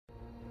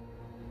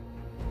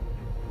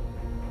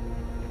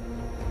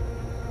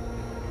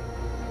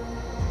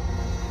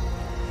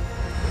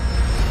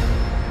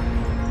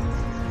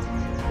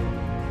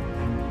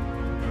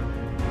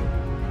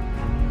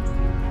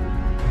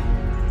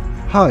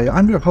Hi,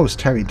 I'm your host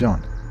Terry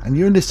Dunne, and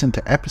you're listening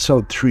to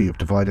episode 3 of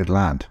Divided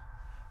Land,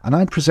 and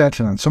I'm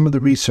presenting on some of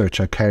the research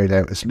I carried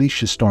out as Laois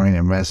historian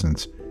in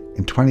residence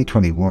in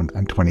 2021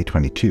 and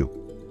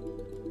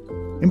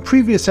 2022. In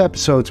previous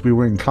episodes we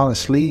were in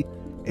Clonaslee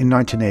in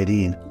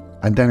 1918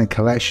 and then in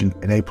Collection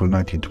in April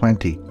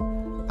 1920,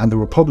 and the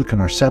Republican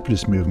or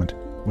separatist movement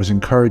was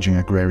encouraging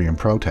agrarian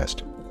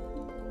protest.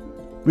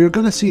 We are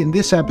going to see in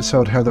this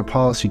episode how their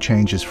policy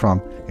changes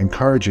from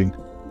encouraging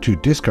to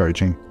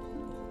discouraging,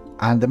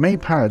 and the main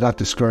part of that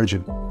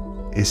discouraging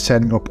is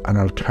setting up an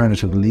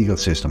alternative legal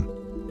system,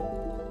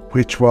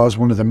 which was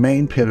one of the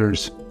main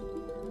pillars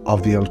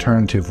of the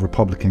alternative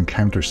Republican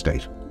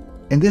counter-state.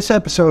 In this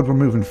episode we're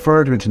moving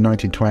further into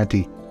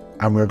 1920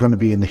 and we're going to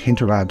be in the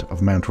hinterland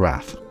of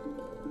Mountrath.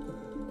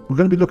 We're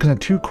going to be looking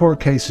at 2 court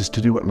cases to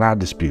do with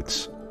land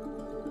disputes.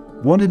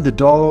 One in the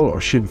Dáil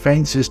or Sinn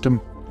Féin system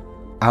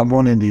and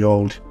one in the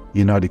old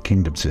United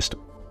Kingdom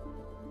system.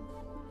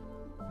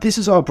 This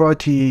is all brought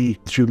to you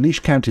through Laois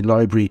County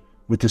Library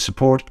with the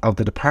support of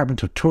the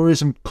Department of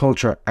Tourism,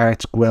 Culture,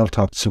 Arts,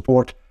 Gaeltacht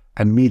Support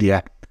and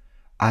Media,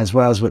 as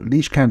well as with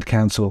Laois County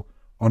Council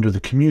under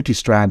the community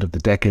strand of the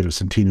Decade of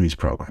Centenaries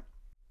programme.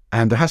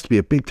 And there has to be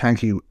a big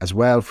thank you as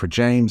well for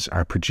James,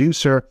 our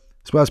producer,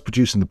 as well as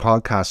producing the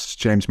podcasts.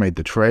 James made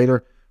the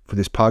trailer for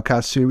this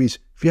podcast series.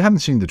 If you haven't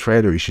seen the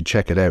trailer, you should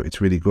check it out.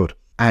 It's really good.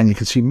 And you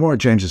can see more of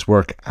James's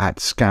work at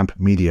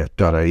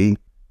scampmedia.ie.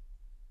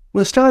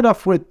 We'll start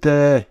off with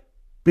the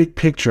big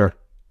picture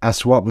as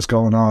to what was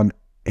going on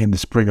in the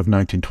spring of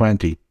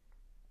 1920.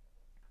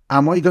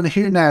 And what you're going to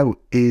hear now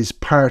is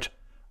part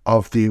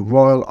of the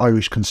Royal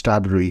Irish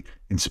Constabulary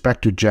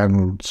Inspector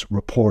General's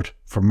report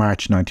for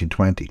March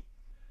 1920.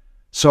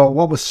 So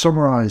what was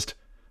summarised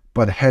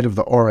by the head of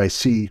the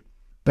RAC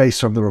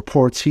based on the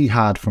reports he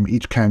had from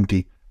each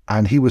county,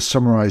 and he was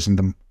summarising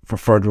them for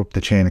further up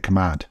the chain of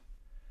command.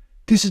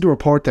 This is the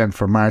report then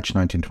for March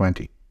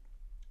 1920.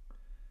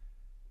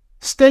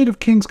 State of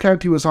Kings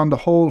County was on the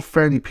whole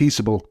fairly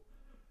peaceable,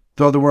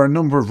 though there were a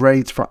number of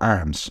raids for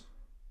arms.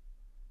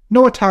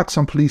 No attacks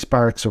on police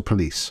barracks or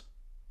police.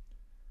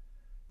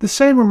 The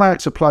same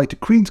remarks apply to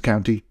Queen's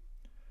County,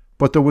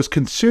 but there was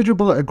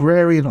considerable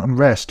agrarian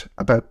unrest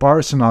about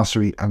Borris and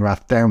Ossory and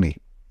Rathdowney.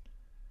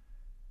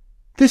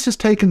 This has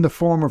taken the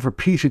form of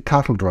repeated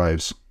cattle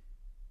drives,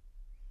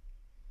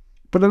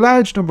 but a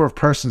large number of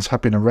persons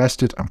have been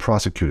arrested and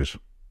prosecuted.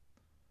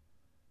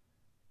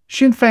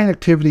 Sinn Féin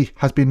activity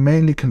has been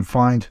mainly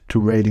confined to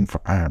raiding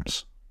for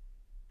arms.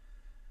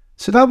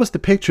 So that was the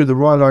picture the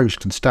Royal Irish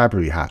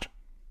Constabulary had.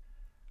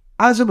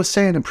 As I was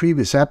saying in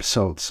previous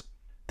episodes,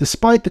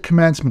 despite the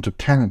commencement of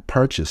tenant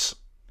purchase,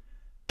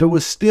 there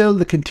was still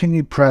the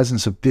continued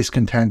presence of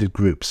discontented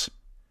groups,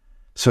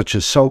 such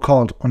as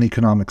so-called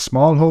uneconomic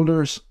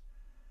smallholders,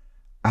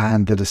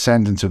 and the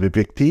descendants of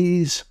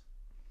evictees,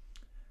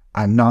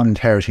 and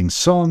non-inheriting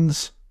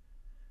sons.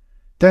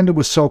 Then there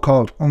was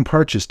so-called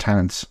unpurchased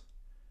tenants,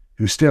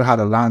 who still had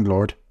a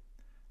landlord,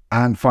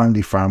 and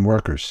finally farm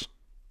workers.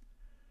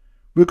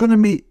 We're going to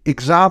meet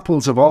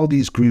examples of all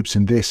these groups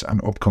in this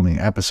and upcoming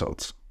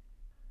episodes.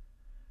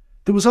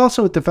 There was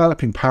also a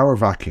developing power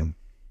vacuum.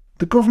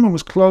 The government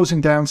was closing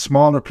down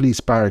smaller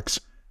police barracks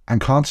and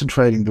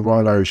concentrating the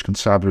Royal Irish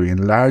Constabulary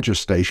in larger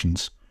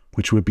stations,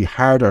 which would be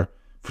harder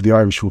for the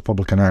Irish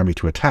Republican Army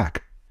to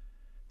attack.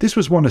 This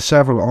was one of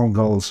several own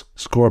goals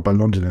scored by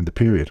London in the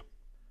period.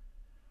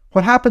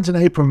 What happens in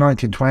April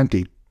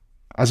 1920,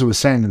 as I was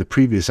saying in the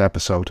previous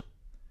episode,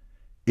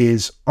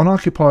 is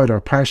unoccupied or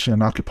partially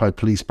unoccupied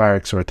police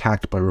barracks are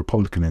attacked by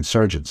Republican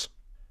insurgents.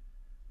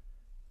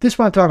 This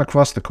went on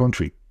across the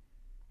country.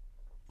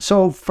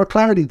 So, for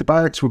clarity, the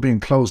barracks were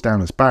being closed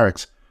down as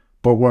barracks,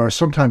 but were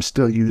sometimes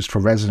still used for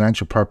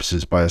residential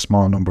purposes by a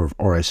small number of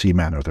RAC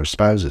men or their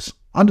spouses.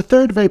 On the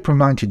 3rd of April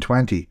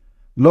 1920,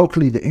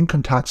 locally the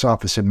Income Tax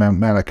Office in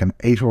Mountmellick and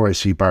 8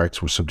 RAC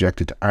barracks were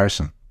subjected to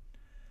arson.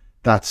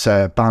 That's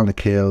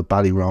Balnakill,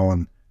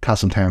 Ballyrowan,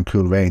 Castletown,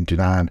 Coolrain,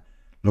 Dunne,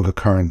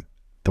 Lugacurran,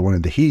 the one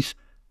in the Heath,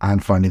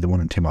 and finally the one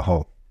in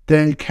Timahoe.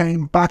 They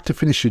came back to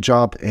finish the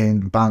job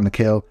in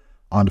Balnakill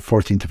on the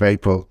 14th of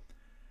April,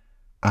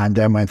 and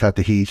then went at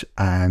the Heath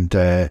and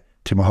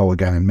Timahoe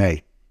again in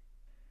May.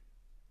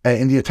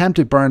 In the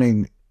attempted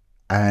burning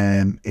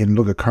in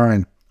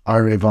Lugacurran,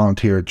 IRA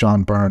volunteer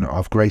John Byrne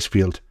of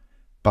Gracefield,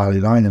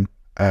 Ballylinen,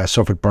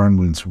 suffered burn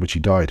wounds from which he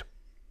died.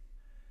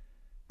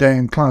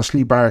 Then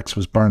Clonaslee Barracks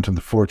was burnt on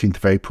the 14th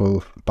of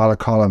April,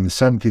 Ballacalla on the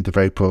 17th of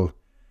April,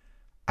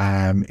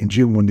 in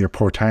June one near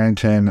Port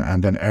Harrington,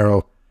 and then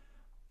Erroll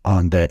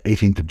on the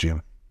 18th of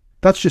June.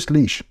 That's just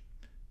Laois.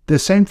 The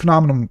same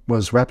phenomenon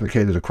was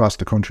replicated across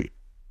the country.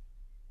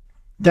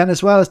 Then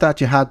as well as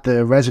that, you had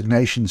the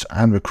resignations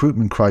and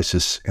recruitment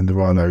crisis in the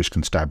Royal Irish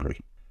Constabulary.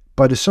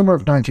 By the summer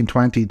of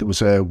 1920, there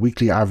was a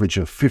weekly average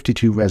of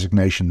 52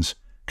 resignations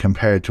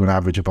compared to an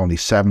average of only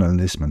 7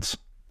 enlistments.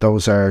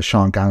 Those are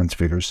Sean Gannon's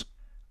figures.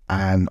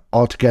 And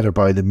altogether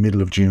by the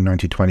middle of June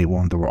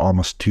 1921, there were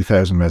almost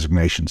 2,000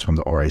 resignations from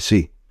the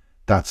RAC.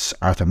 That's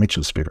Arthur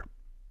Mitchell's figure.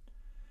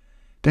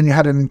 Then you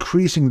had an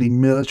increasingly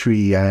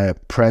military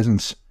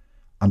presence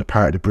on the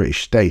part of the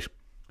British state.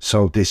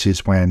 So this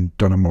is when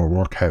Dunne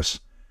Workhouse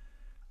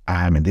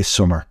in this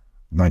summer,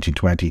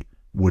 1920,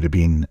 would have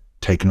been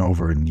taken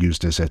over and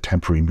used as a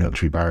temporary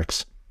military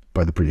barracks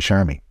by the British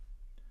Army.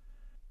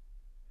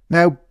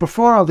 Now,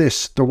 before all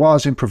this, there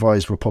was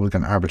improvised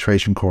Republican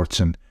arbitration courts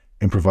and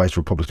improvised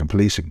Republican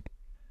policing.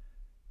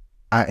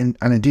 And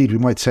indeed, we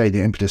might say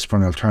the impetus for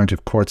an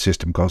alternative court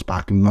system goes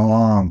back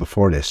long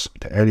before this,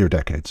 to earlier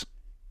decades.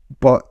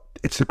 But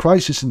it's the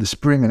crisis in the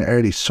spring and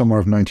early summer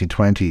of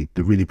 1920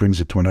 that really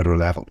brings it to another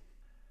level.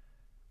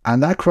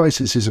 And that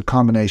crisis is a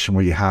combination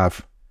where you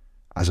have,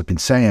 as I've been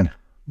saying,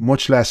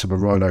 much less of a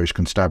Royal Irish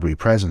Constabulary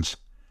presence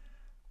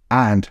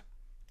and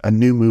a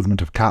new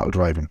movement of cattle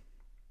driving.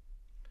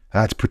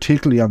 That's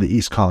particularly on the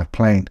East Connacht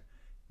Plain,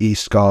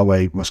 East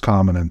Galway,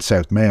 Roscommon and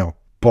South Mayo.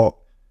 But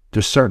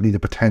there's certainly the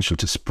potential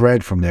to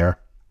spread from there,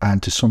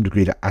 and to some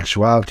degree the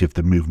actuality of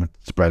the movement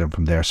spreading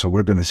from there. So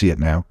we're going to see it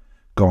now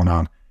going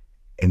on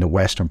in the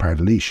western part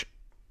of Laois.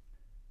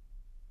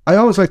 I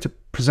always like to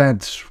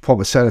present what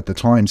was said at the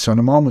time, so in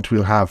a moment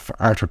we'll have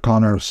Arthur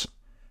Connor's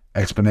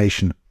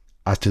explanation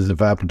as to the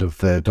development of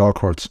the Dáil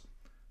Courts.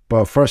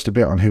 But first a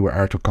bit on who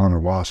Arthur Connor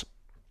was.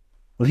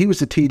 Well, he was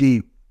the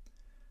TD,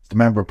 the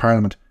Member of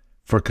Parliament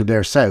for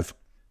Kildare South,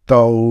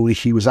 though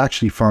he was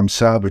actually from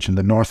Selbridge in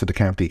the north of the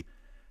county,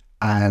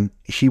 and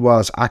he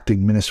was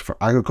acting Minister for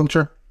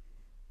Agriculture,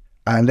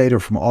 and later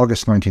from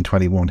August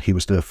 1921 he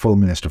was the full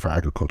Minister for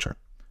Agriculture.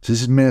 So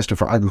this is Minister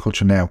for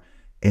Agriculture now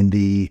in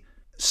the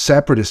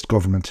separatist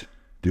government,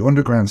 the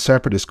underground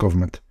separatist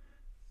government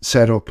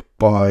set up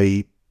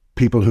by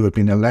people who had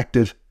been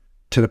elected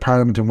to the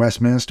Parliament in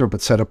Westminster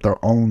but set up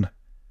their own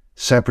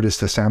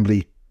separatist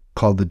assembly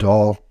called the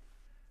Dáil.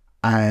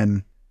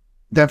 And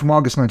then from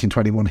August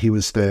 1921 he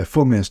was the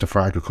full Minister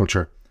for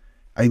Agriculture.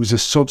 And he was a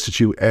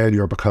substitute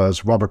earlier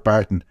because Robert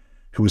Barton,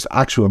 who was the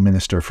actual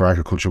Minister for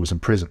Agriculture, was in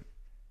prison.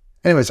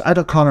 Anyways,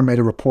 Arthur Connor made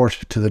a report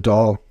to the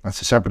Dáil, that's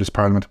the separatist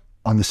Parliament,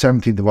 on the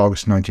 17th of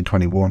August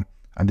 1921,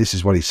 and this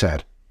is what he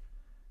said.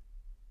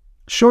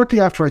 Shortly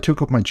after I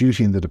took up my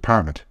duty in the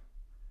department,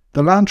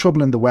 the land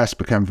trouble in the west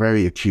became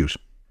very acute,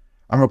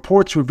 and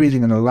reports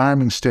revealing an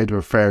alarming state of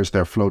affairs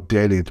there flowed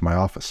daily into my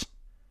office.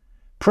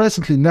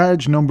 Presently,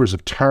 large numbers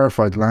of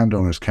terrified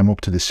landowners came up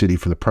to the city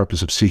for the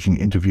purpose of seeking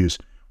interviews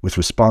with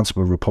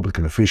responsible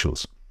Republican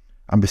officials,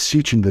 and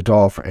beseeching the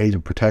Dáil for aid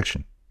and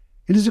protection.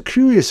 It is a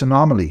curious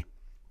anomaly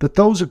that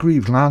those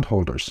aggrieved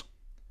landholders,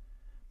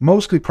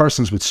 mostly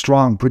persons with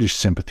strong British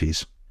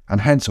sympathies, and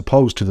hence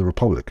opposed to the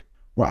Republic,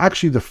 were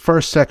actually the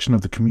first section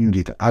of the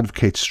community to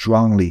advocate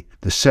strongly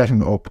the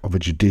setting up of a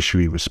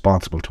judiciary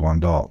responsible to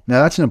An Dáil.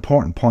 Now that's an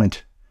important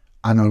point,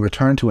 and I'll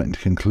return to it in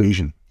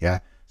conclusion. Yeah,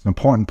 it's an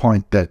important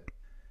point that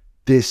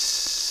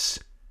these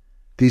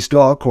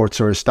Dáil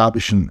Courts are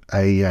establishing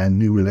a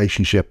new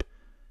relationship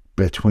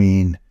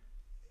between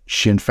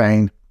Sinn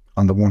Féin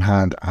on the one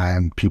hand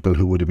and people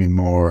who would have been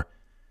more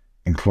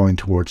inclined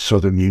towards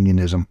Southern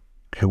Unionism,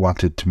 who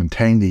wanted to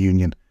maintain the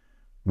Union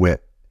with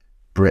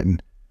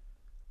Britain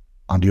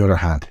on the other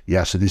hand.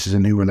 Yeah, so this is a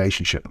new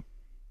relationship.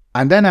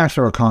 And then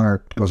Arthur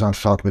O'Connor goes on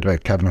to talk a bit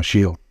about Kevin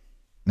O'Shiel.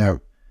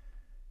 Now,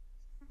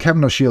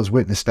 Kevin O'Shiel's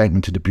witness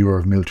statement to the Bureau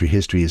of Military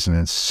History is an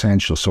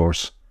essential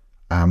source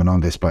and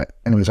on this, but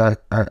anyways,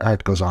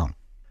 Art goes on.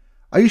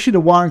 I issued a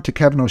warrant to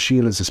Kevin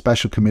O'Shiel as a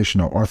special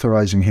commissioner,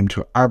 authorising him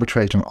to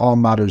arbitrate on all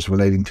matters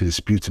relating to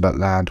disputes about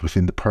land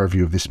within the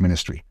purview of this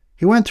ministry.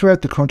 He went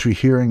throughout the country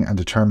hearing and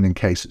determining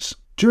cases.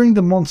 During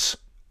the months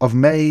of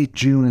May,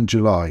 June and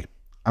July,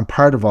 and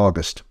part of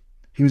August,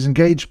 he was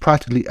engaged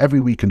practically every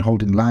week in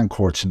holding land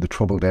courts in the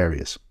troubled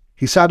areas.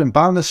 He sat in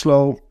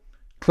Ballinasloe,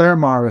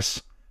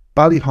 Claremorris,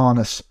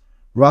 Ballyhaunis,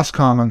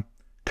 Roscommon,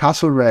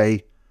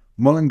 Castlereagh,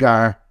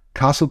 Mullingar,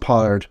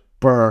 Castlepollard,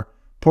 Birr,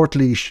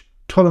 Portlaoise,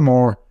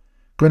 Tullamore,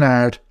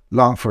 Grenard,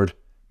 Longford,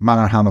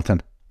 Manorhamilton,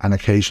 and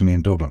occasionally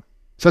in Dublin.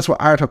 So that's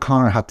what Arthur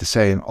Connor had to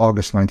say in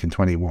August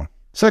 1921.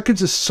 So that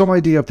gives us some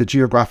idea of the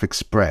geographic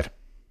spread.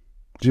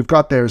 What you've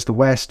got there is the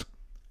west,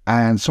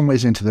 and some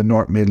ways into the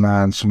North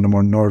Midlands, some of the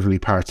more northerly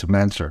parts of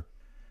Leinster.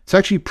 It's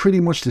actually pretty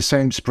much the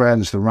same spread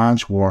as the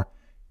Ranch War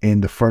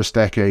in the first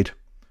decade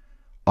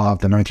of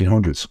the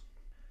 1900s.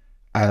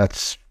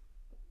 It's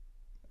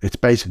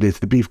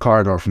the beef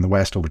corridor from the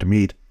west over to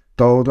Meath,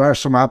 though there are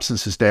some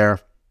absences there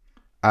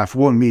for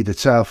one, Meath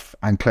itself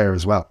and Clare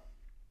as well.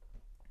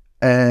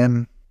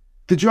 The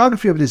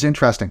geography of it is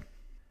interesting.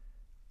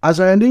 As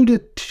I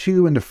alluded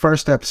to in the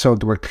first episode,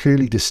 there were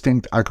clearly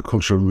distinct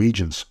agricultural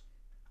regions,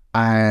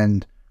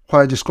 and what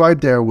I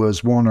described there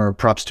was one or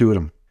perhaps two of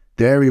them.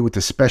 The area with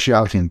the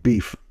speciality in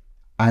beef,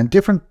 and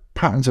different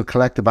patterns of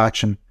collective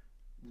action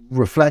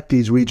reflect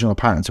these regional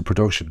patterns of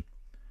production,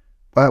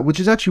 which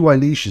is actually why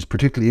Laois is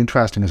particularly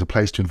interesting as a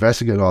place to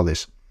investigate all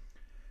this.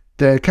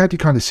 The county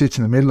kind of sits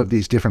in the middle of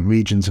these different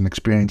regions and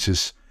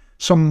experiences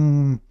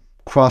some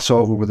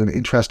crossover with an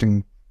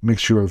interesting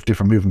mixture of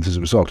different movements as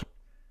a result.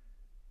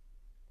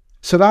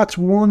 So that's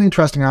one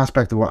interesting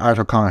aspect of what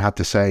Arthur Connor had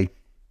to say.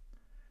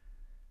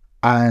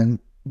 And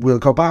we'll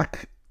go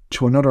back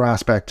to another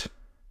aspect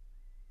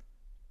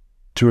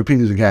to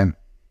repeat it again.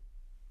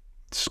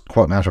 It's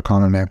quoting Arthur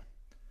Connor now.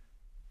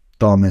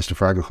 Dáil Minister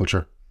for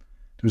Agriculture,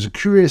 there was a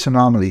curious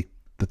anomaly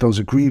that those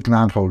aggrieved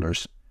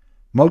landholders,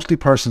 mostly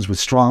persons with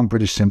strong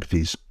British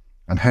sympathies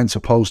and hence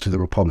opposed to the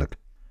Republic,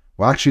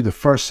 were actually the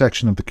first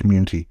section of the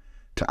community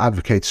to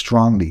advocate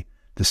strongly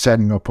the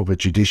setting up of a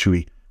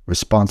judiciary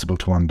responsible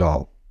to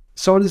Dáil.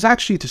 So it is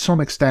actually to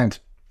some extent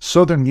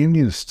Southern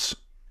Unionists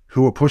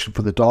who were pushing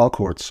for the Dáil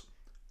Courts,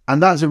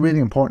 and that is a really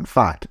important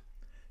fact.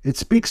 It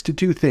speaks to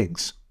two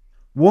things.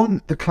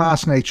 One, the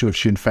class nature of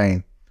Sinn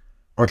Féin,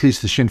 or at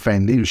least the Sinn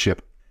Féin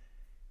leadership,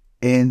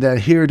 in that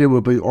here they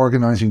will be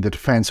organising the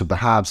defence of the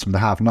haves from the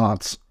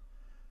have-nots.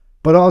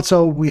 But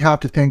also we have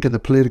to think of the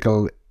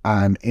political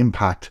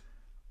impact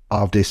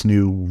of this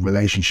new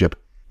relationship,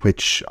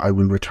 which I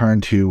will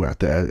return to at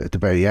the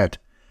very end.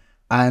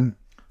 And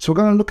so we're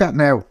going to look at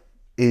now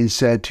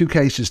is two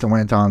cases that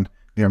went on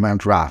near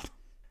Mountrath,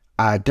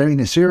 Derry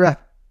Nasira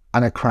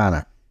and a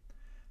Crana.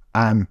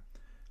 And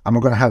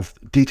we're going to have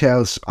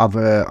details of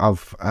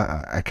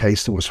a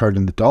case that was heard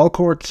in the Dáil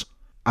Courts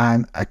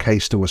and a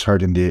case that was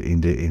heard in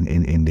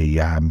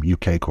the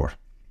UK court.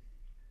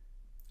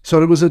 So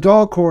there was a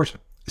Dáil Court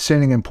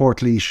sitting in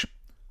Portlaoise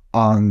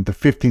on the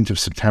 15th of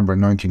September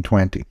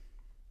 1920.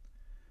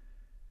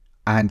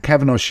 And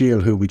Kevin O'Sheil,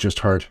 who we just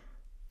heard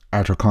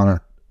Arthur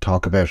Connor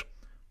talk about,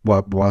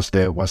 was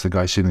the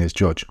guy sitting as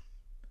judge.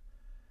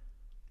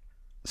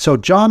 So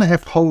John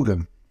F.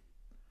 Hogan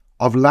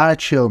of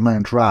Larch Hill,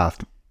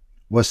 Mountrath,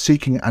 was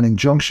seeking an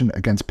injunction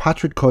against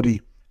Patrick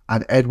Cuddy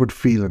and Edward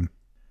Phelan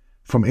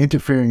from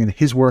interfering in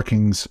his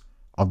workings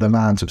of the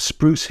lands of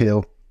Spruce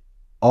Hill,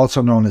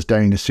 also known as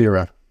Derry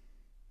Nasira,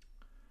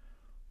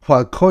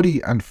 while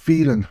Cuddy and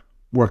Phelan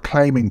were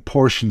claiming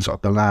portions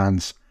of the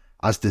lands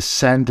as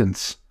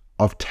descendants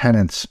of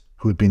tenants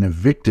who had been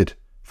evicted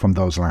from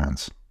those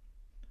lands.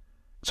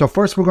 So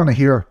first we're going to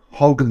hear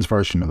Hogan's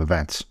version of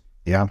events.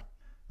 Yeah,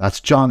 that's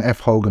John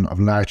F. Hogan of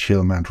Larch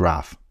Hill,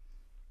 Mountrath.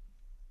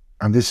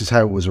 And this is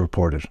how it was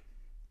reported.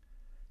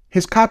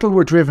 His cattle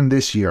were driven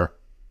this year,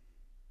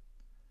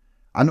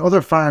 and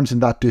other farms in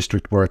that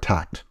district were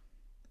attacked.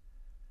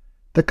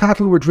 The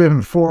cattle were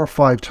driven 4 or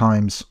 5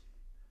 times.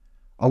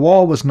 A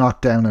wall was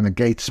knocked down and a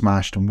gate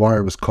smashed and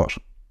wire was cut.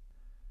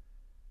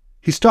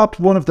 He stopped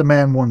one of the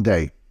men one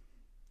day.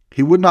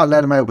 He would not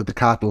let him out with the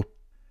cattle.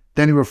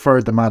 Then he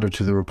referred the matter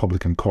to the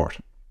Republican court.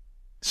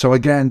 So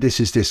again, this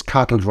is this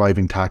cattle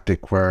driving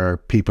tactic where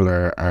people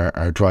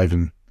are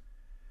driving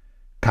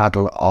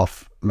cattle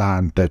off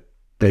land that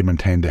they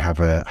maintain they have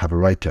a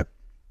right to.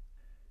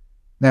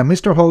 Now,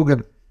 Mr.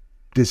 Hogan,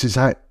 this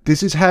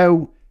is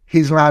how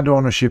his land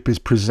ownership is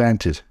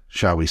presented,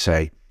 shall we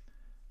say.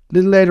 A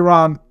little later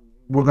on,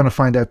 we're going to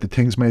find out that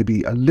things may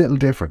be a little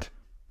different.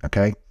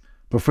 Okay,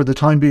 but for the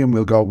time being,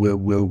 we'll go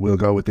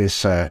with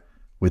this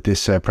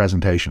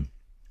presentation.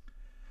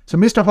 So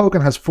Mr.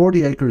 Hogan has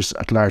 40 acres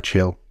at Larch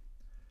Hill,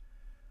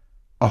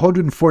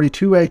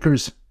 142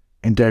 acres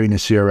in Derry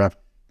Nasira,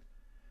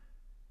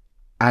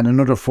 and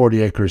another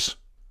 40 acres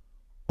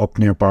up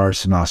near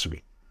Bars and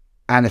Ossory.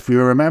 And if we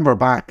remember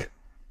back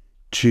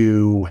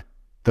to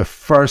the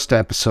first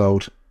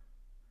episode,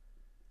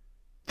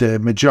 the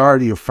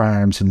majority of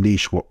farms in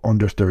Laois were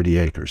under 30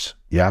 acres.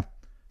 Yeah,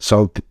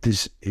 so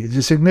this is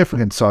a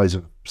significant size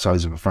of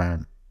a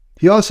farm.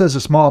 He also has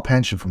a small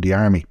pension from the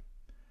army,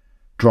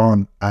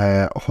 drawn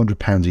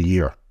 £100 a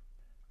year.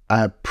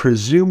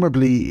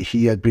 Presumably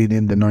he had been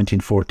in the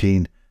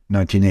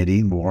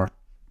 1914-1918 war,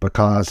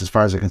 because as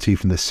far as I can see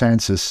from the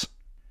census,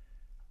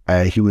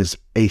 he was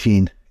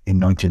 18 in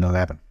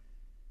 1911.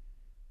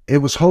 It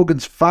was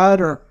Hogan's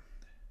father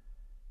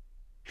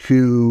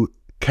who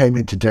came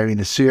into Derry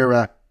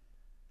Nasira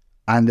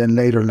and then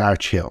later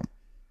Larch Hill.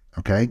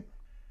 Okay,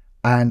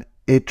 and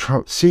it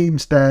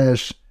seems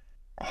that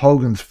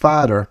Hogan's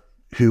father,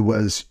 who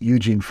was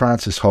Eugene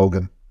Francis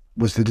Hogan,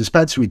 was the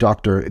dispensary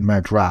doctor in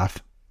Mountrath.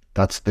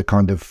 That's the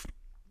kind of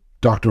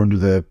doctor under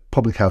the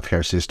public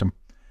healthcare system.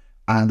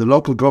 And the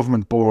local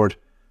government board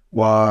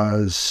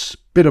was a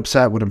bit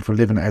upset with him for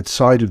living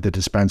outside of the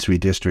dispensary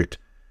district.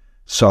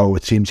 So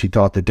it seems he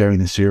thought that Derry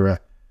Nasira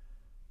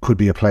could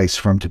be a place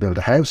for him to build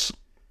a house.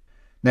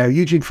 Now,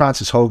 Eugene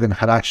Francis Hogan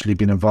had actually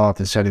been involved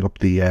in setting up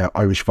the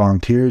Irish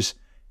Volunteers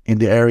in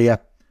the area,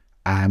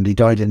 and he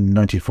died in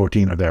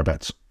 1914 or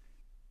thereabouts.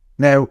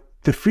 Now,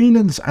 the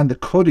Phelans and the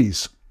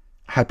Cuddys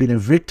had been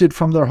evicted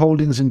from their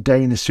holdings in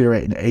Derry Nasira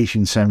in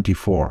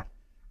 1874.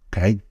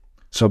 Okay,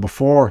 so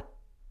before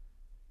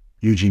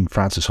Eugene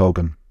Francis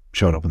Hogan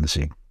showed up on the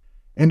scene.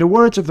 In the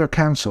words of their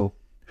counsel,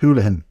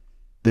 Houlihan,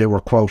 they were,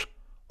 quote,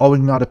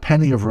 owing not a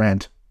penny of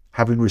rent,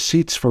 having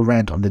receipts for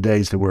rent on the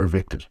days they were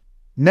evicted.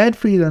 Ned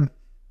Phelan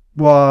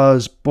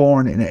was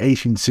born in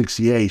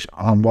 1868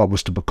 on what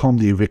was to become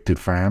the evicted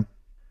farm,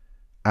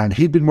 and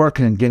he'd been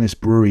working in Guinness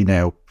Brewery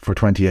now for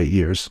 28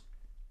 years.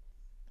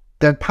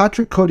 Then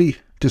Patrick Cuddy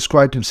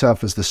described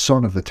himself as the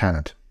son of the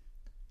tenant.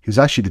 He was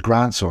actually the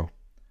grandson.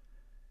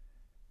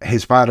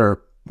 His father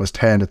was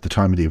 10 at the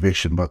time of the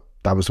eviction, but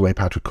that was the way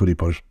Patrick Cuddy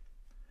put it.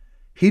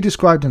 He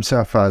described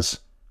himself as,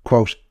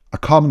 quote, a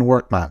common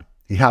workman.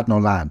 He had no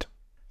land.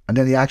 And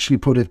then he actually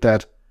put it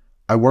that,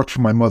 I worked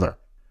for my mother.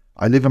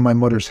 I live in my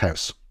mother's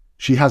house.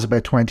 She has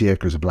about 20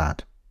 acres of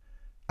land.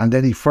 And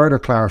then he further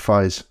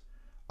clarifies,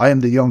 I am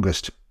the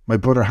youngest. My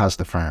brother has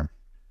the farm.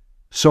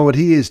 So what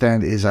he is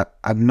then is a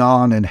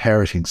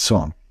non-inheriting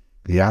son.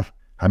 Yeah,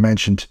 I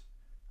mentioned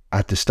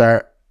at the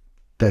start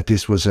that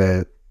this was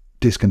a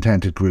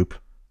discontented group.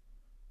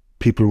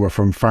 People who were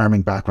from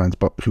farming backgrounds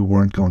but who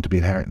weren't going to be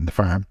inheriting the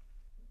farm.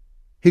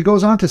 He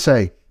goes on to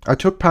say, I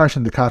took part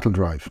in the cattle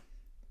drive.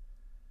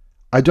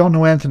 I don't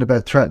know anything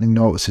about threatening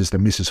notices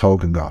that Mrs.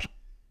 Hogan got,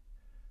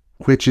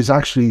 which is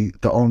actually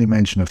the only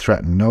mention of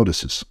threatening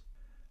notices.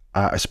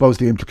 I suppose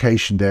the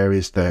implication there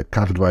is that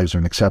cattle drives are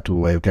an acceptable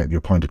way of getting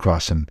your point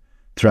across and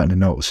threatening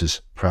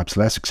notices perhaps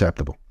less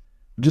acceptable.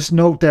 Just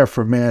note there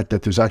for a minute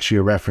that there's actually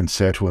a reference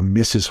there to a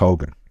Mrs.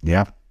 Hogan,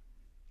 yeah?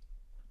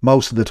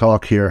 Most of the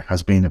talk here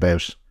has been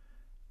about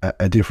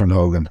a different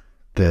Hogan,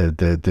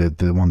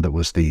 the one that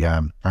was the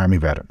army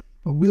veteran.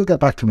 But we'll get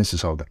back to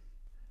Mrs. Hogan.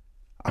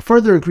 A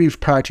further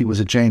aggrieved party was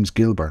a James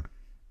Gilburn.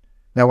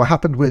 Now what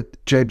happened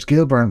with James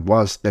Gilburn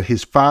was that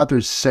his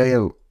father's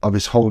sale of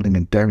his holding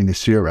in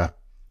Derry-na-Sira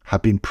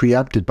had been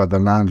preempted by the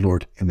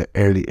landlord in the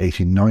early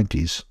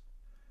 1890s,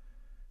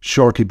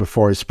 shortly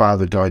before his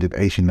father died in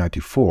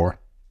 1894.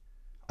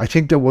 I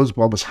think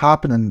what was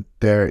happening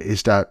there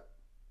is that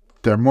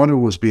their mother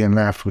was being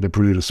left with a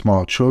brood of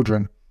small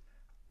children,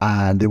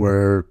 and they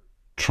were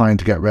trying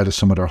to get rid of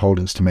some of their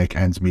holdings to make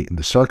ends meet in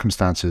the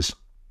circumstances.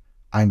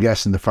 I'm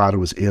guessing the father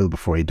was ill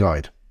before he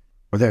died.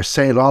 Or their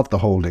sale of the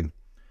holding,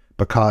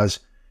 because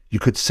you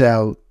could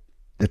sell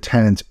the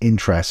tenant's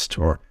interest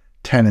or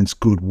tenant's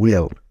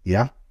goodwill,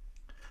 yeah?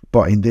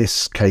 But in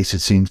this case, it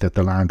seems that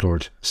the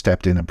landlord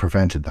stepped in and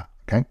prevented that,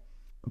 okay?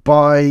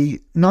 By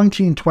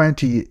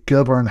 1920,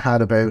 Gilburn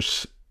had about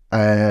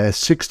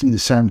 60 to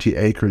 70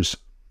 acres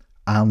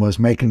and was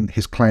making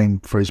his claim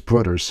for his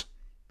brothers,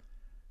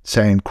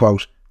 saying,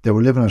 quote, they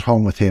were living at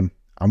home with him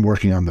and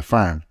working on the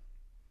farm.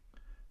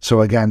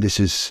 So again, this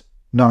is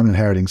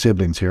non-inheriting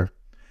siblings here.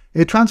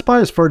 It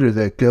transpires further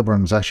that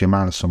Gilburn was actually a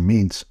man of some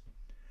means.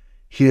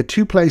 He had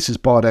 2 places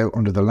bought out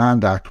under the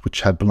Land Act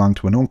which had belonged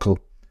to an uncle,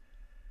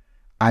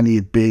 and he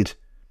had bid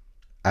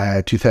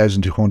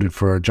 $2,200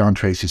 for John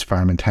Tracy's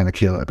farm in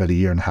Tennekill about a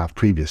year and a half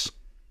previous.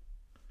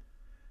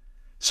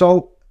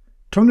 So,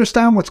 to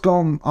understand what's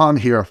going on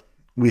here,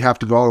 we have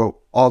to go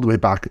all the way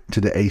back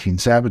to the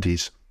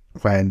 1870s,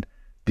 when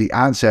the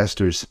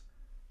ancestors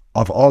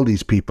of all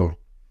these people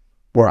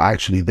were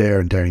actually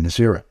there in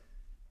Derry-na-Sira.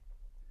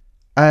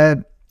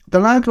 The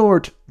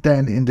landlord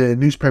then in the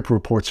newspaper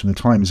reports from the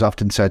time is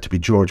often said to be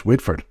George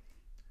Whitford.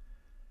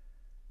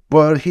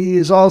 But he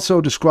is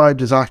also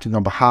described as acting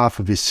on behalf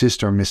of his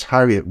sister, Miss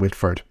Harriet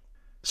Whitford.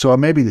 So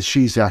maybe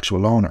she's the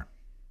actual owner.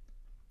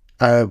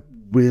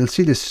 We'll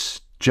see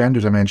this gender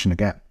dimension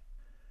again.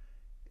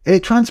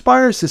 It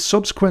transpires that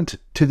subsequent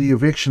to the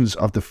evictions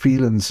of the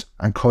Phelans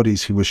and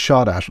Cuddys, he was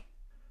shot at,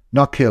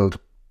 not killed,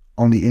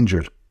 only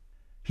injured.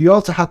 He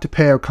also had to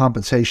pay out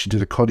compensation to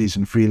the Cuddys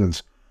and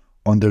Phelans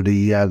under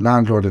the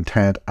Landlord and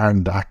Tenant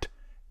Ireland Act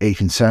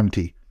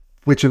 1870,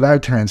 which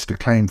allowed tenants to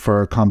claim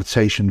for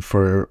compensation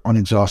for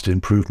unexhausted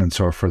improvements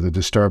or for the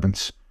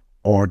disturbance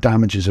or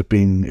damages of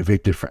being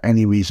evicted for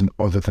any reason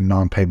other than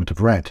non-payment of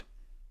rent.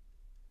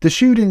 The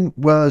shooting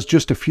was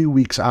just a few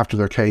weeks after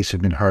their case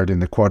had been heard in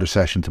the Quarter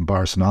Sessions in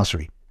Borris and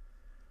Ossory.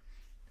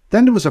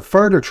 Then there was a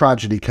further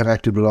tragedy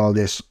connected with all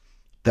this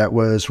that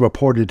was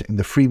reported in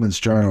the Freeman's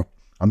Journal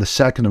on the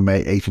 2nd of May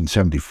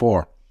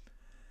 1874.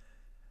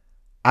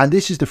 And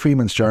this is the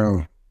Freeman's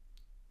Journal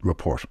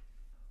report.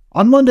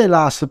 On Monday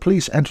last, the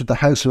police entered the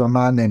house of a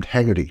man named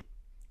Hegarty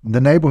in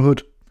the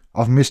neighbourhood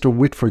of Mr.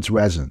 Whitford's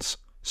residence,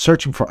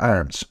 searching for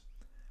arms,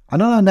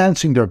 and on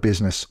announcing their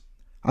business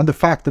and the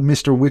fact that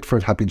Mr.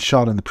 Whitford had been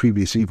shot on the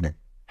previous evening.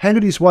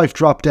 Hegarty's wife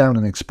dropped down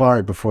and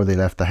expired before they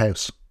left the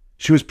house.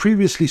 She was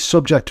previously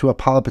subject to a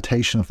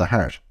palpitation of the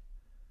heart.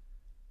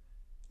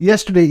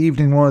 Yesterday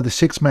evening, one of the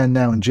 6 men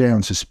now in jail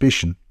on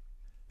suspicion,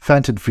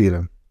 Fenton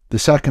Phelan, the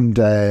second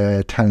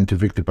tenant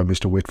evicted by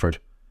Mr. Whitford,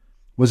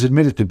 was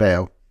admitted to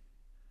bail.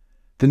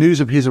 The news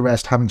of his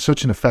arrest having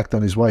such an effect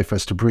on his wife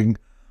as to bring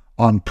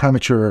on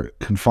premature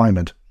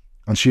confinement,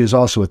 and she is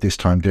also at this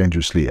time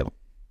dangerously ill.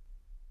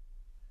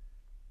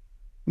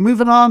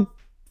 Moving on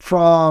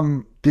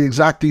from the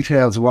exact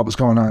details of what was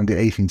going on in the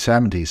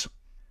 1870s,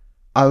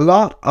 a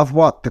lot of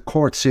what the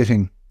court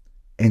sitting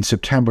in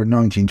September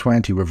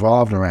 1920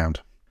 revolved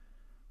around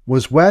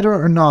was whether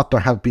or not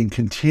there had been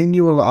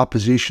continual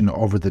opposition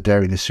over the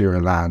Derry-na-Sira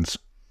lands,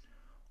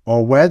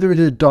 or whether it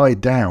had died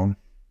down,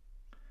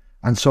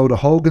 and so the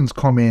Hogans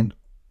come in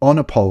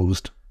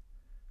unopposed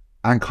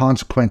and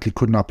consequently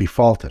could not be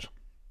faulted.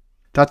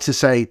 That's to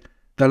say,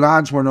 the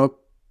lands were not,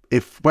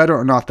 whether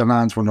or not the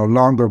lands were no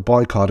longer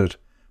boycotted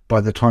by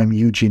the time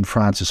Eugene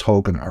Francis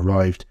Hogan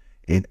arrived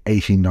in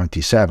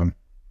 1897,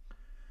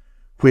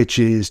 which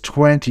is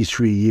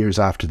 23 years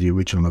after the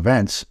original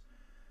events,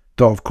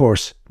 though of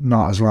course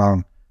not as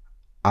long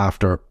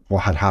after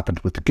what had happened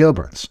with the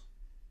Gilburns.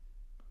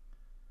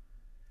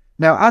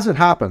 Now, as it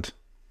happened,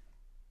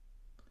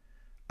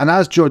 and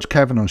as Judge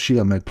Kevin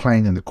O'Shiel made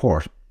plain in the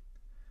court,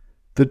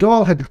 the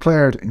Dáil had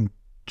declared in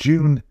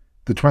June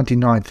the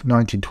 29th,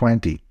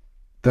 1920,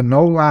 that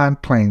no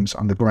land claims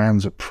on the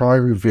grounds of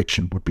prior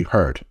eviction would be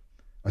heard,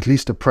 at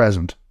least at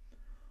present.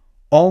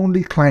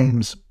 Only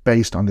claims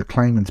based on the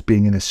claimants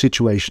being in a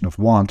situation of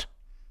want,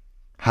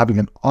 having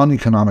an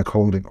uneconomic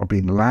holding, or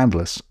being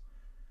landless,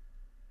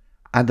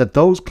 and that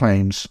those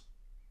claims,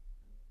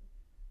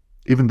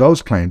 even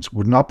those claims,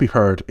 would not be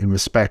heard in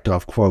respect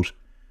of, quote,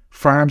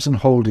 farms and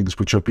holdings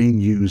which are being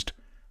used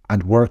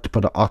and worked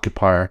by the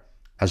occupier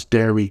as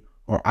dairy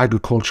or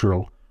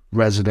agricultural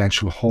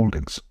residential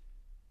holdings.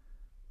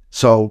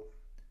 So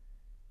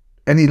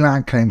any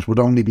land claims would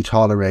only be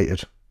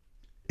tolerated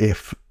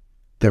if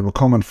they were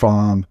coming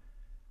from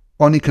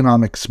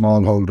uneconomic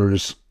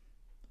smallholders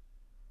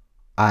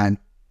and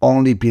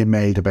only being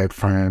made about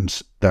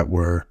farms that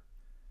were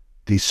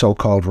these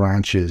so-called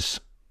ranches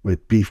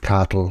with beef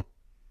cattle,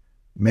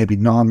 maybe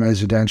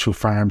non-residential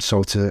farms,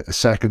 so it's a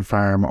second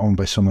farm owned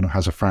by someone who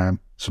has a farm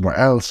somewhere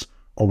else,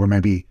 or were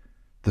maybe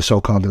the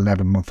so-called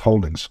 11-month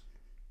holdings,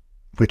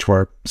 which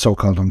were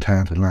so-called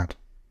untenanted land.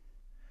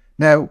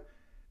 Now,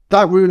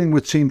 that ruling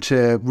would seem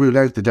to rule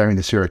out the Dáil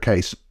Courts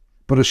case,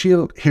 but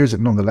O'Shiel hears it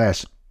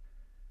nonetheless.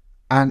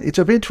 And it's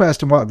of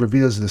interest in what it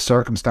reveals the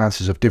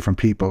circumstances of different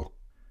people,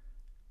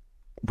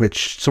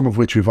 some of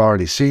which we've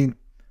already seen.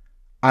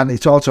 And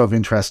it's also of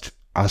interest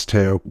as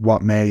to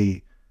what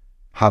may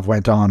have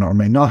went on or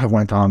may not have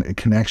went on in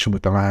connection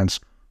with the lands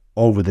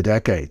over the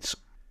decades.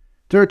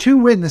 There are two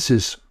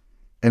witnesses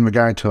in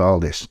regard to all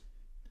this.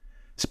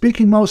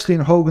 Speaking mostly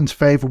in Hogan's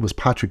favour was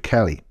Patrick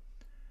Kelly,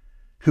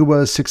 who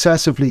was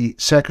successively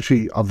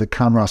Secretary of the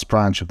Camross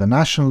branch of the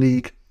National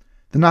League,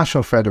 the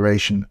National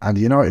Federation and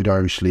the United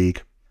Irish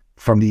League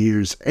from the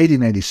years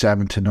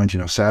 1887 to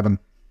 1907.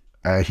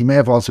 He may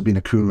have also been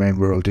a Coolrain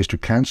Rural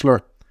District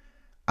Councillor.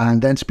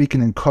 And then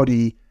speaking in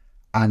Cuddy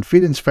and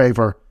Phelan's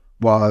favour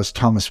was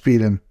Thomas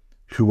Phelan,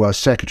 who was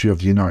Secretary of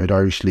the United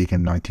Irish League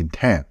in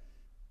 1910.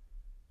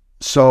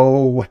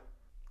 So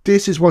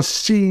this is what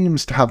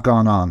seems to have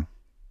gone on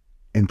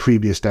in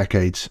previous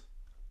decades,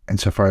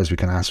 insofar as we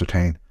can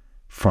ascertain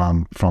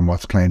from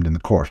what's claimed in the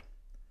court.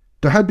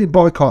 There had been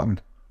boycotting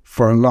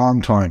for a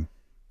long time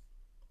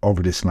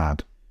over this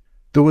land.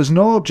 There was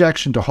no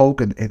objection to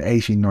Hogan in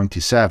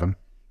 1897.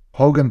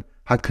 Hogan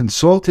had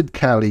consulted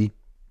Kelly,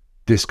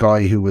 this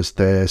guy who was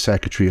the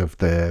Secretary of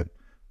the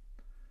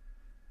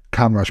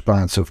Camross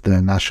branch of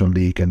the National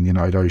League and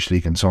United Irish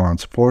League and so on and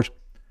so forth.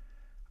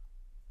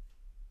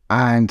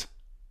 And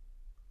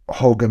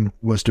Hogan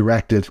was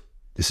directed,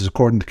 this is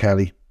according to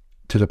Kelly,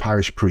 to the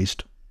parish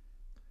priest.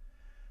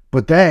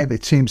 But then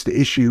it seems the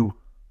issue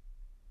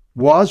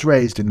was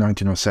raised in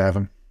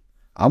 1907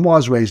 and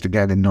was raised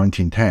again in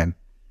 1910,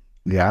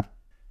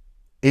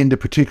 in the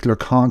particular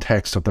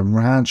context of the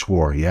ranch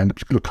war, in the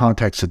particular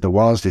context that there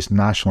was this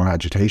national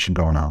agitation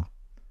going on.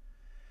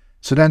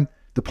 So then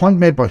the point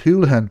made by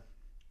Houlihan,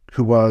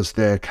 who was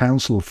the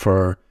counsel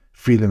for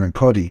Phelan and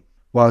Cuddy,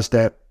 was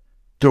that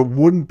there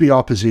wouldn't be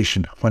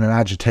opposition when an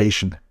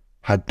agitation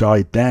had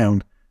died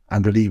down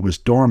and the league was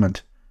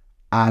dormant,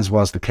 as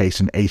was the case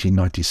in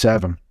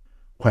 1897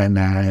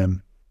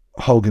 when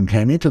Hogan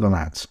came into the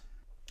lands.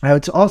 Now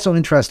it's also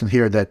interesting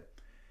here that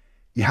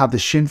you have the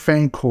Sinn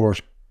Féin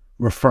court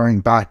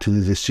referring back to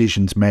the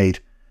decisions made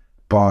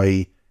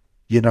by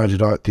the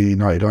United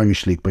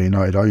Irish League, by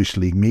United Irish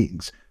League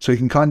meetings. So you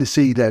can kind of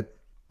see that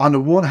on the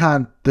one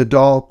hand, the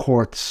Dáil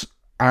Courts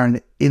are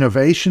an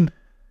innovation,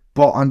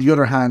 but on the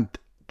other hand,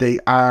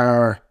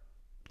 they're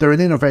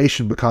an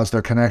innovation because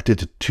they're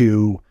connected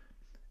to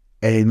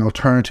an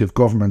alternative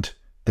government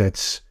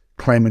that's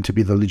claiming to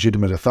be the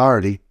legitimate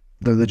authority,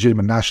 the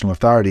legitimate national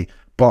authority,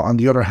 but on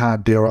the other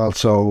hand, they're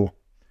also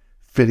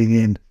fitting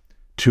in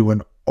to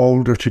an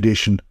older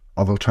tradition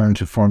of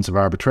alternative forms of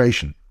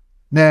arbitration.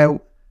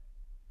 Now,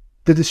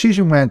 the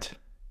decision went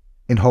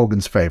in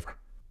Hogan's favour.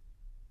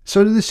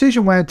 So the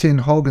decision went in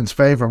Hogan's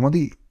favour, and one of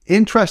the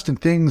interesting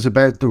things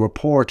about the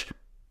report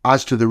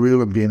as to the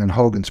ruling being in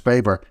Hogan's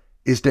favour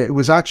is that it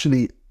was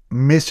actually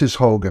Mrs.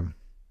 Hogan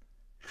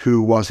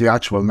who was the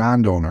actual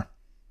landowner,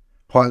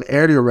 while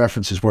earlier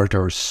references were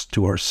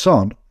to her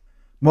son.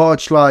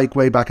 Much like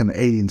way back in the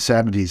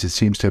 1870s, it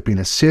seems to have been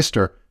a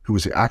sister who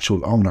was the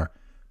actual owner,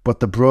 but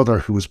the brother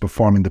who was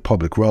performing the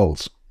public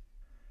roles.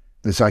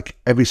 It's like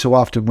every so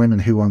often women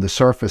who on the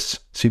surface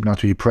seem not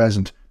to be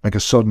present make a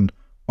sudden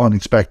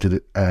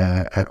unexpected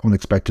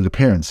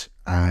appearance,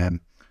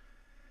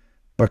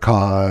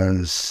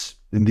 because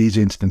in these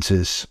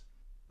instances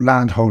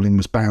landholding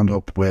was bound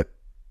up with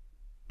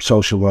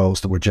social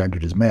roles that were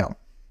gendered as male.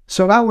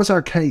 So that was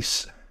our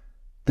case,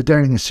 the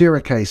Dáil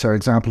Courts case, our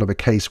example of a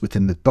case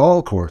within the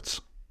Dáil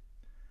Courts.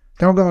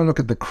 Then we're going to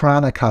look at the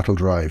Crana cattle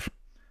drive,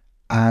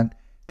 and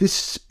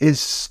this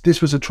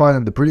was a trial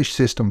in the British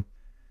system,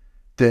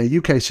 the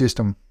UK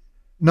system,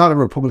 not a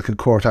Republican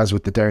court as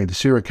with the Dáil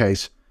Courts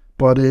case,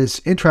 but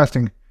is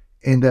interesting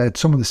in that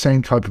some of the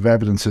same type of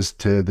evidence as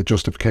to the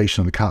justification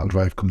of the cattle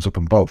drive comes up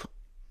in both.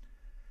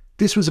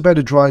 This was about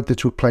a drive that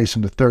took place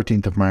on the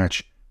 13th of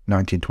March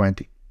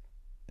 1920.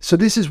 So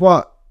this is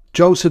what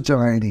Joseph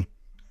Delaney,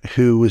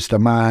 who was the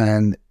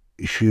man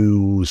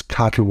whose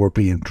cattle were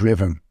being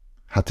driven,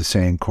 had to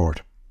say in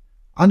court.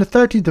 On the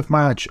 13th of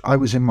March, I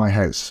was in my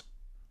house,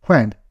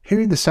 when,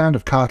 hearing the sound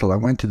of cattle, I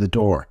went to the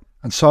door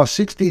and saw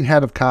 16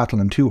 head of cattle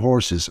and 2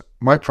 horses,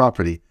 my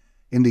property,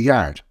 in the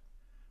yard.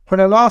 When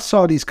I last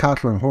saw these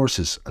cattle and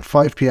horses at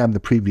 5 p.m. the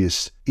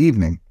previous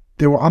evening,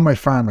 they were on my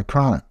farm at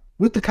Cranagh.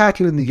 With the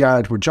cattle in the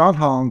yard were John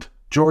Holland,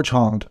 George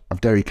Holland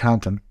of Derry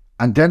Canton,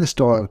 and Dennis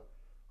Dáil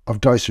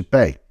of Dysart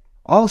Bay.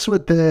 Also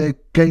at the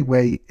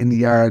gateway in the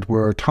yard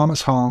were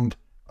Thomas Holland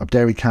of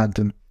Derry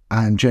Canton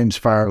and James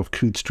Farrell of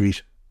Coode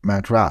Street,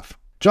 Mountrath.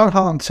 John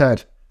Holland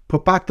said,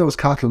 "Put back those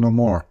cattle no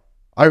more."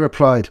 I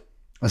replied,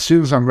 "As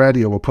soon as I'm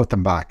ready I will put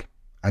them back,"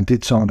 and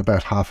did so in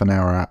about half an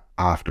hour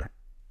after.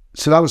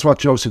 So that was what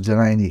Joseph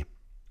Delaney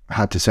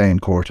had to say in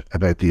court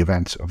about the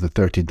events of the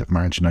 13th of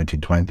March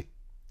 1920.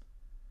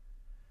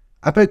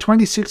 About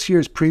 26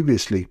 years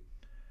previously,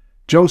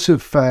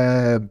 Joseph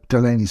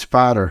Delaney's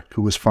father,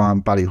 who was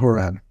from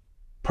Ballyhurran,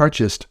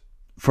 purchased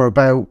for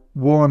about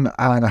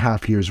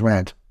 1.5 years'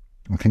 rent,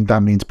 I think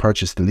that means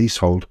purchased the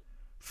leasehold,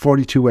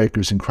 42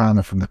 acres in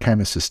Cranagh from the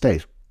chemist's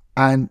estate.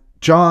 And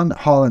John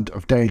Holland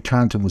of Derry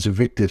Canton was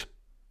evicted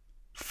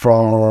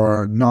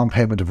for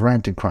non-payment of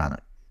rent in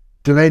Cranagh.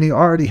 Delaney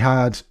already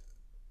had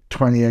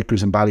 20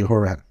 acres in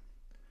Ballyhurran,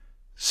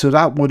 so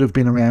that would have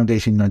been around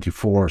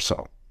 1894 or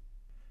so.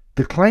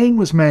 The claim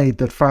was made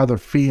that Father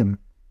Féin,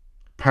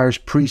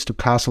 parish priest of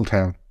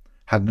Castletown,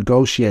 had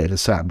negotiated a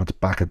settlement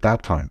back at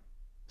that time.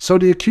 So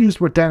the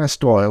accused were Dennis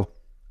Dáil,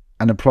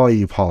 an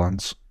employee of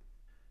Holland's,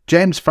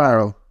 James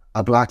Farrell,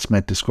 a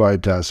blacksmith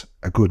described as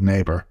a good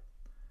neighbour,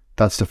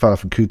 that's the fellow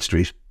from Coode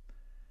Street,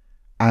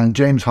 and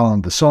James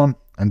Holland the son,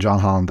 and John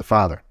Holland the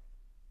father.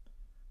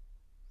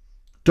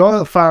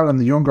 Dáil, Farrell and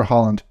the younger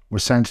Holland were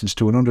sentenced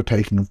to an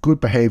undertaking of good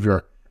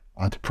behaviour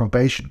and to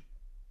probation.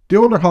 The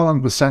older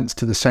Holland was sentenced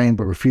to the same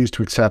but refused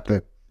to accept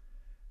it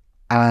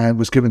and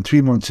was given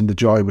 3 months in the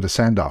Joy with a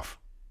send-off.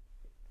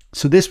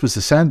 So this was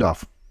the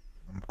send-off.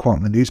 I'm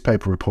quoting the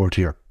newspaper report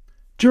here.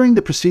 During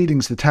the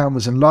proceedings, the town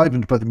was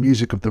enlivened by the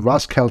music of the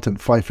Roskelton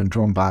Fife and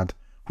Drum Band,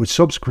 which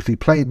subsequently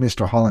played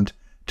Mr. Holland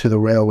to the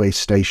railway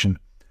station,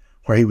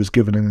 where he was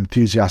given an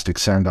enthusiastic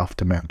send-off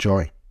to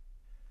Mountjoy.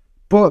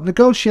 But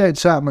negotiated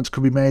settlements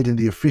could be made in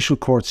the official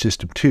court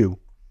system too,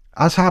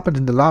 as happened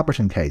in the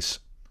Labberton case,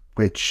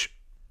 which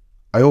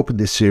I opened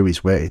this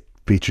series with. It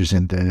features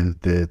in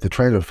the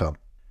trailer film.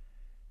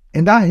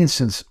 In that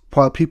instance,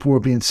 while people were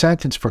being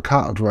sentenced for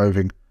cattle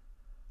driving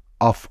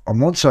off on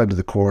one side of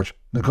the court,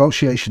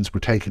 negotiations were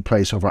taking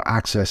place over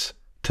access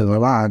to the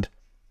land,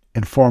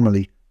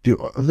 informally, the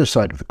other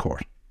side of the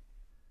court.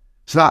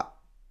 So that,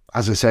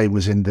 as I say,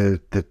 was in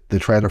the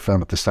trailer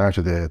film at the start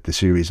of the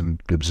series,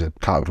 and there was a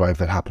cattle drive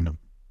that happened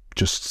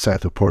just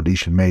south of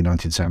Portlaoise in May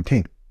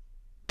 1917.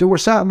 There were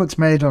settlements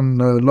made on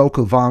a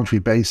local voluntary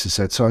basis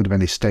outside of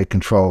any state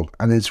control,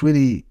 and it's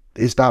really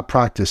is that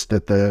practice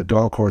that the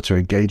Dáil Courts are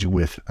engaging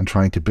with and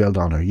trying to build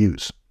on or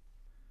use.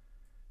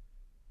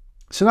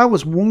 So that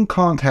was one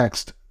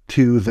context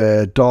to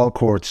the Dáil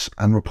Courts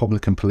and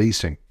Republican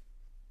policing.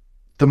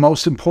 The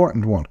most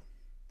important one,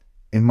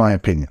 in my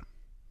opinion.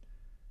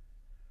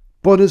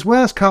 But as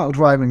well as cattle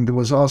driving, there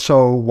was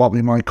also what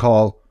we might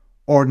call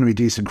ordinary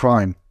decent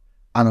crime,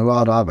 and a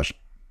lot of it.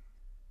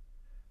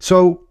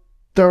 So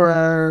there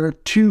are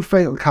 2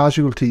 fatal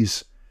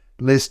casualties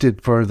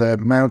listed for the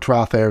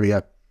Mountrath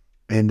area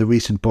in the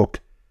recent book,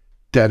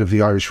 Dead of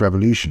the Irish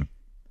Revolution.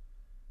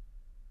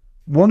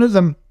 One of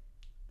them,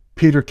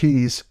 Peter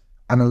Keyes,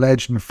 an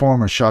alleged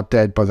informer shot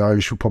dead by the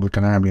Irish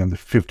Republican Army on the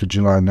 5th of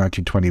July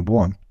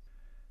 1921.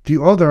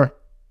 The other,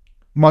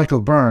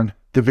 Michael Byrne,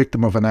 the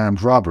victim of an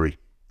armed robbery.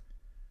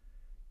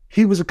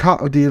 He was a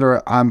cattle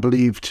dealer and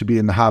believed to be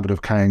in the habit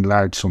of carrying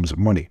large sums of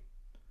money.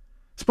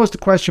 I suppose the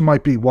question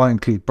might be, why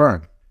include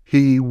Byrne?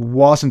 He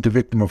wasn't the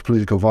victim of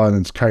political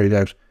violence carried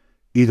out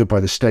either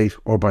by the state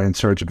or by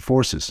insurgent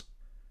forces.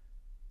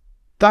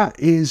 That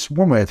is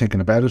one way of thinking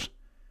about it.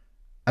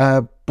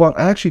 But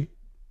I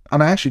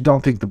actually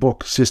don't think the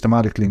book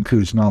systematically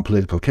includes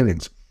non-political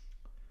killings.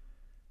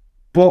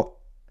 But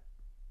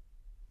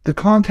the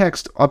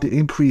context of the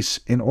increase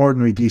in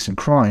ordinary decent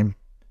crime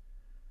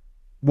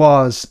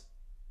was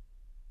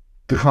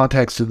the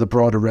context of the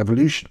broader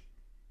revolution.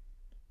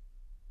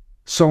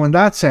 So in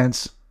that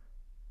sense,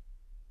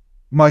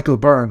 Michael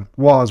Byrne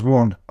was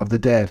one of the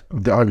dead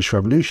of the Irish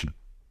Revolution.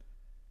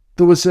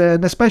 There was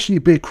an especially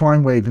big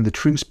crime wave in the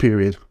truce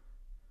period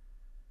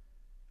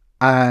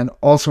and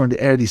also in the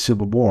early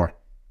Civil War.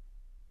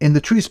 In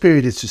the truce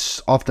period, it's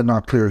just often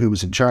not clear who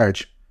was in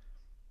charge.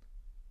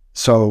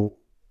 So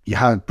you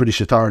had British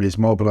authorities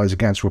mobilise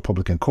against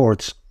Republican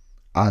courts,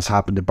 as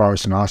happened in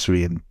Boris and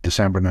Ossory in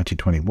December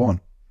 1921.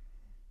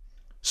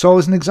 So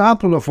as an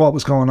example of what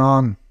was going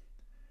on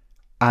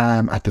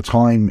at the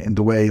time in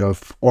the way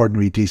of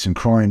ordinary decent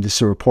crime, this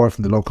is a report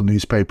from the local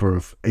newspaper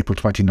of April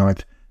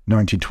 29th,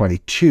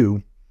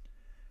 1922.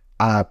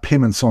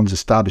 Pym & Sons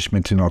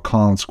establishment in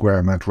O'Connell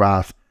Square,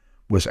 Mountrath,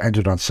 was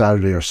entered on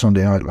Saturday or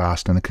Sunday night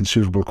last, and a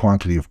considerable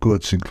quantity of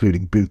goods,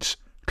 including boots,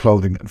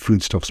 clothing and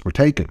foodstuffs, were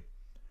taken.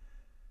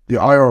 The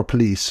IR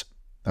police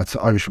that's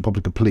the Irish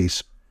Republican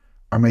Police,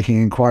 are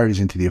making inquiries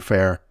into the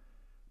affair,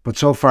 but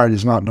so far it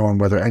is not known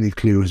whether any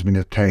clue has been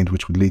obtained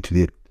which would lead to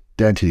the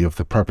identity of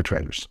the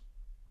perpetrators.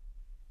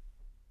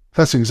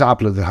 That's an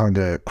example of the kind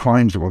of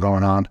crimes that were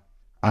going on,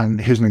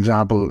 and here's an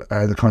example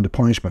of the kind of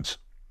punishments.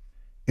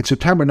 In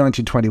September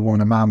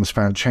 1921, a man was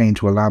found chained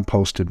to a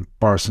lamppost in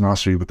Borriston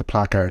Ossory with the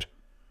placard,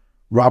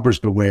 "Robbers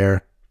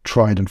beware,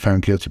 tried and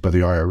found guilty by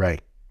the IRA."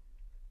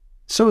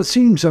 So it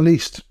seems, at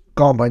least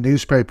gone by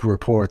newspaper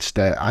reports,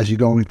 that as you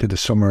go into the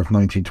summer of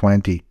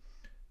 1920,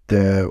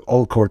 the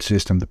old court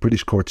system, the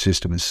British court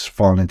system, is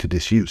fallen into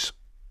disuse.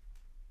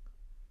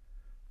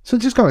 So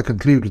just going to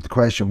conclude with the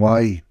question,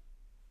 why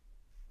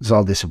is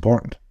all this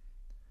important?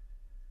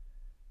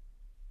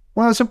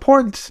 Well, it's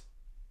important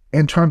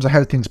in terms of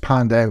how things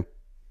panned out,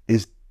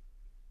 is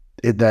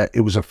that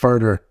it was a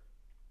further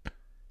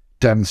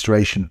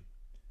demonstration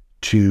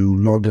to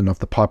London of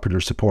the popular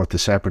support the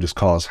separatist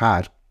cause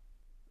had.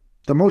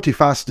 The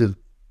multifaceted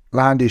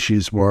land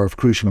issues were of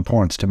crucial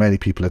importance to many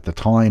people at the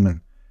time,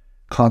 and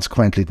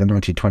consequently the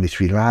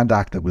 1923 Land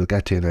Act, that we'll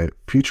get to in a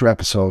future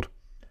episode,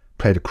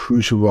 played a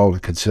crucial role in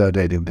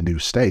consolidating the new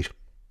state.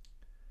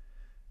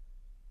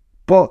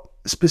 But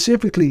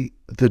specifically,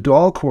 the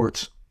Dáil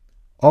Courts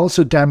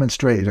also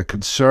demonstrated a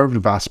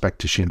conservative aspect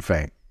to Sinn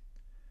Féin.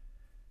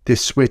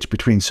 This switch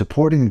between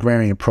supporting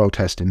agrarian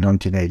protest in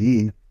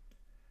 1918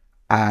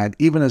 and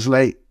even as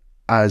late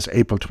as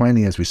April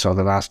 20, as we saw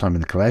the last time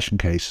in the Collection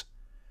case,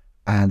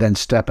 and then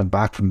stepping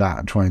back from that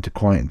and trying to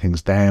quieten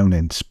things down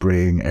in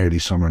spring, early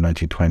summer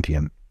 1920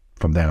 and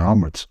from then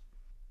onwards.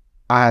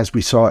 As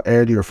we saw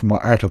earlier from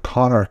what Art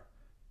O'Connor,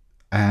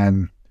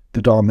 the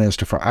Dáil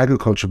Minister for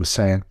Agriculture, was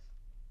saying,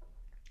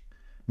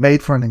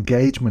 made for an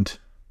engagement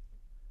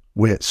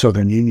with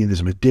Southern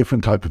Unionism, a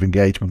different type of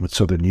engagement with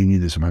Southern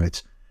Unionism. And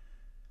it's,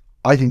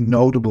 I think,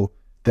 notable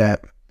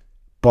that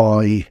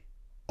by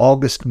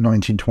August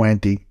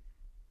 1920,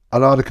 a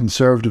lot of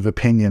conservative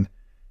opinion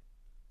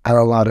and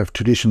a lot of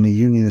traditionally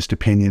unionist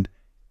opinion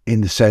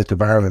in the south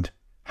of Ireland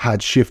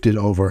had shifted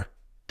over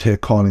to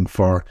calling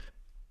for,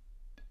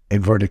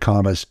 inverted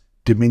commas,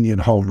 Dominion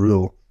Home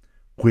Rule,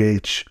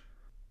 which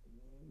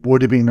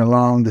would have been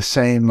along the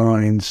same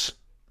lines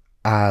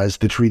as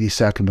the treaty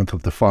settlement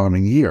of the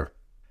following year.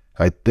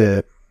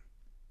 There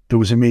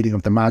was a meeting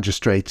of the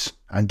magistrates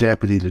and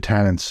deputy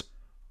lieutenants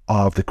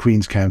of the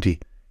Queen's County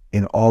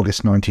in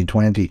August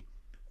 1920,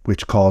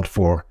 which called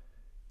for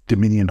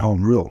Dominion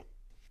Home Rule.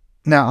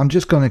 Now, I'm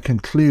just going to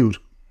conclude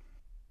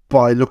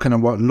by looking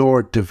at what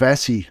Lord De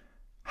Vesci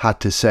had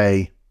to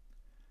say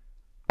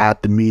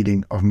at the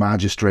meeting of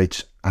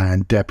magistrates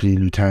and deputy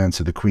lieutenants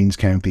of the Queen's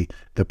County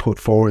that put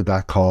forward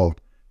that call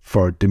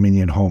for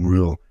Dominion Home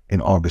Rule in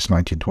August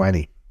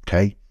 1920.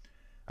 Okay?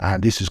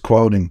 And this is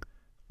quoting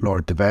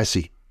Lord De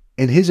Vesci.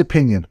 In his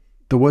opinion,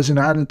 there was in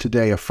Ireland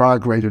today a far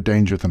greater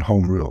danger than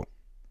Home Rule.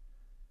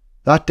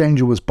 That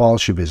danger was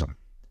Bolshevism.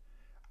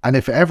 And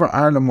if ever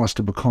Ireland was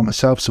to become a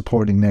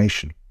self-supporting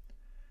nation,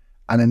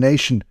 and a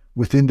nation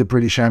within the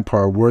British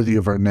Empire worthy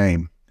of her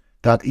name,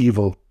 that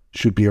evil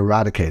should be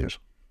eradicated.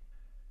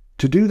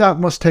 To do that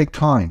must take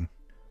time,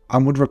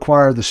 and would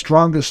require the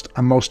strongest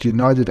and most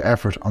united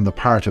effort on the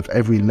part of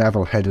every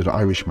level-headed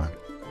Irishman.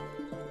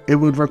 It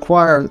would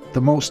require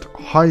the most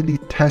highly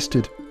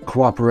tested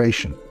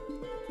cooperation.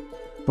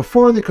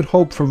 Before they could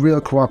hope for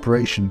real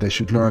cooperation, they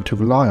should learn to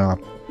rely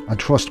on and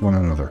trust one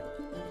another,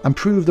 and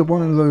prove that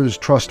one another's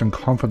trust and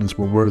confidence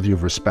were worthy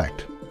of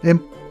respect. In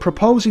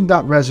proposing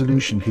that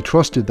resolution, he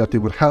trusted that they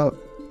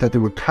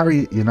would carry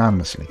it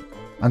unanimously,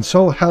 and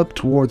so help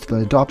towards the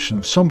adoption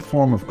of some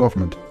form of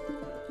government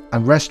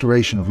and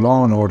restoration of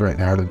law and order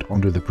in Ireland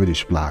under the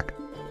British flag.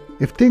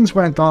 If things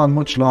went on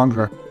much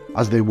longer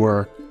as they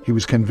were, he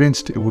was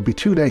convinced it would be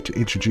too late to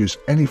introduce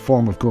any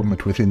form of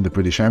government within the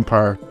British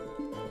Empire,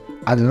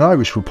 and an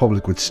Irish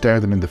Republic would stare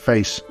them in the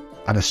face,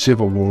 and a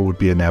civil war would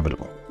be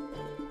inevitable.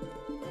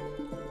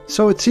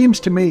 So it seems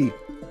to me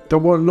that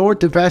what Lord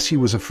De Vesci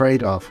was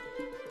afraid of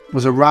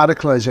was a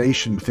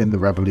radicalisation within the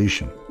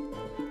revolution.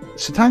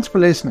 So thanks for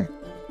listening.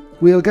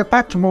 We'll get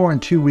back to more in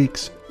 2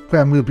 weeks,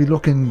 when we'll be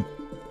looking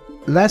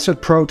less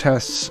at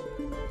protests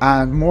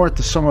and more at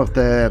some of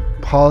the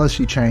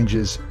policy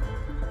changes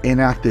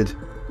enacted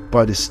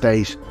by the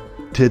state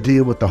to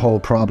deal with the whole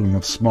problem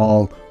of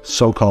small,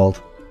 so-called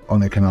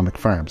uneconomic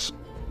farms.